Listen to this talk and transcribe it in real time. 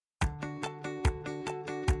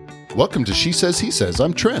Welcome to She Says, He Says.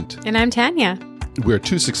 I'm Trent. And I'm Tanya. We're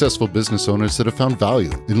two successful business owners that have found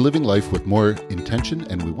value in living life with more intention,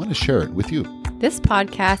 and we want to share it with you. This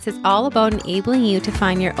podcast is all about enabling you to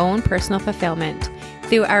find your own personal fulfillment.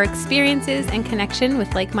 Through our experiences and connection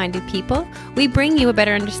with like-minded people, we bring you a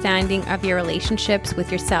better understanding of your relationships with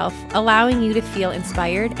yourself, allowing you to feel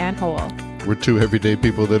inspired and whole. We're two everyday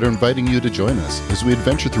people that are inviting you to join us as we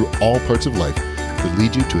adventure through all parts of life that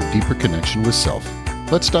lead you to a deeper connection with self.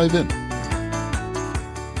 Let's dive in.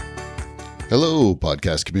 Hello,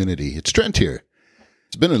 podcast community. It's Trent here.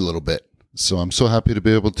 It's been a little bit, so I'm so happy to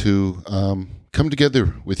be able to come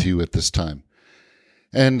together with you at this time.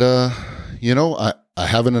 And, I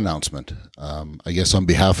have an announcement. I guess on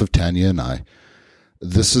behalf of Tanya and I,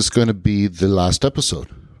 this is going to be the last episode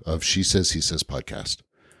of She Says, He Says podcast.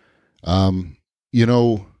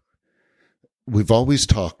 We've always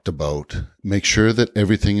talked about make sure that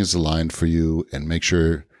everything is aligned for you and make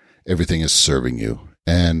sure everything is serving you.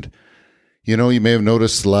 And, you may have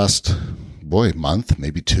noticed the last, month,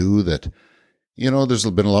 maybe two, that, there's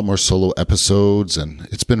been a lot more solo episodes and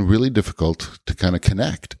it's been really difficult to kind of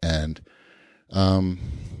connect. And,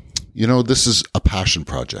 this is a passion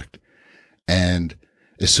project. And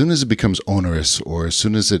as soon as it becomes onerous or as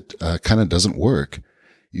soon as it kind of doesn't work,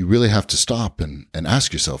 you really have to stop and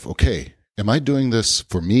ask yourself, okay, am I doing this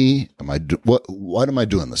for me? What am I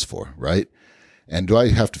doing this for? Right? And do I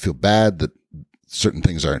have to feel bad that certain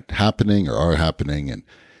things aren't happening or are happening? And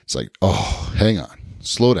it's like, oh, hang on,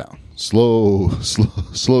 slow down, slow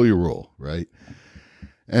your roll. Right.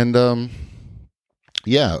 And,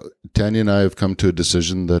 Tanya and I have come to a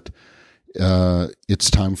decision that, it's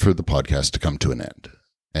time for the podcast to come to an end.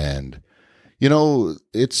 And,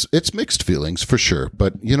 it's mixed feelings for sure.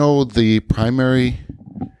 But, the primary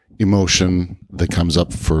emotion that comes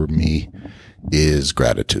up for me is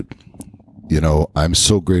gratitude. I'm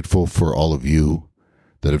so grateful for all of you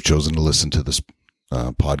that have chosen to listen to this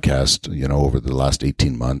podcast, over the last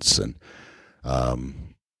 18 months. And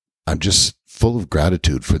I'm just full of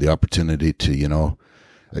gratitude for the opportunity to,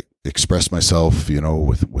 express myself,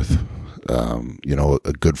 with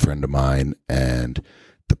a good friend of mine and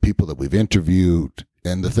the people that we've interviewed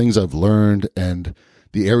and the things I've learned and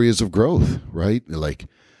the areas of growth, right? Like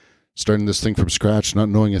starting this thing from scratch, not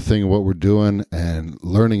knowing a thing of what we're doing and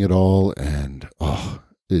learning it all. And,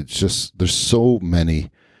 it's just, there's so many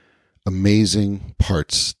amazing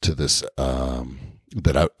parts to this,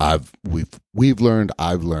 that we've learned,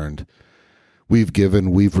 I've learned, we've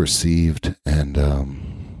given, we've received. And,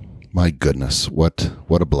 my goodness, what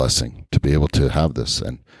a blessing to be able to have this.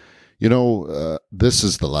 And, this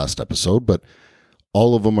is the last episode, but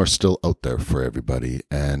all of them are still out there for everybody.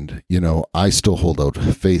 And, I still hold out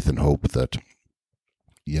faith and hope that,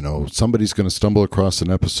 somebody's going to stumble across an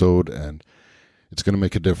episode and it's going to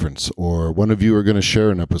make a difference. Or one of you are going to share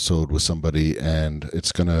an episode with somebody and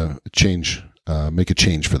it's going to change, make a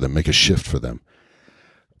change for them, make a shift for them,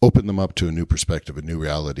 open them up to a new perspective, a new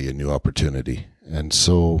reality, a new opportunity. And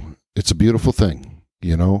so it's a beautiful thing,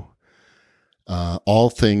 all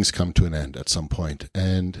things come to an end at some point.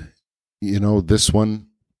 And, this one's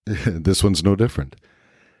no different.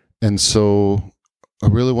 And so I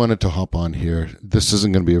really wanted to hop on here. This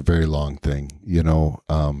isn't going to be a very long thing.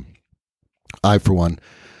 I, for one,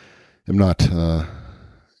 am not,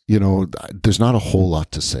 there's not a whole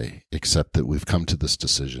lot to say except that we've come to this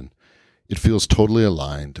decision. It feels totally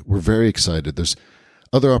aligned. We're very excited. There's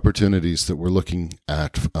other opportunities that we're looking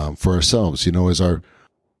at for ourselves,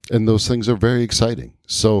 and those things are very exciting.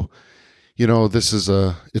 So, this is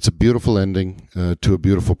it's a beautiful ending to a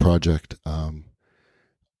beautiful project.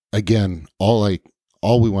 Again, all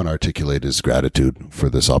we want to articulate is gratitude for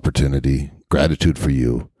this opportunity, gratitude for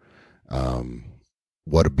you.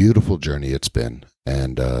 What a beautiful journey it's been.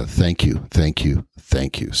 And thank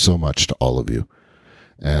you so much to all of you.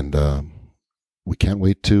 And we can't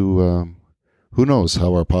wait to, who knows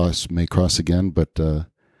how our paths may cross again, but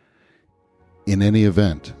in any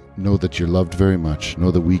event, know that you're loved very much.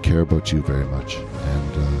 Know that we care about you very much.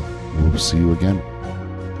 And we'll see you again.